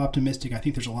 I'm still optimistic. I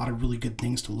think there's a lot of really good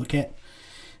things to look at.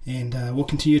 And we'll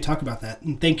continue to talk about that.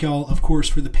 And thank y'all, of course,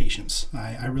 for the patience.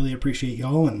 I really appreciate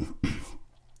y'all, and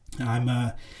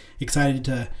I'm excited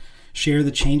to share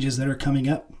the changes that are coming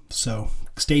up. So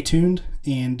stay tuned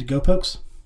and go Pokes.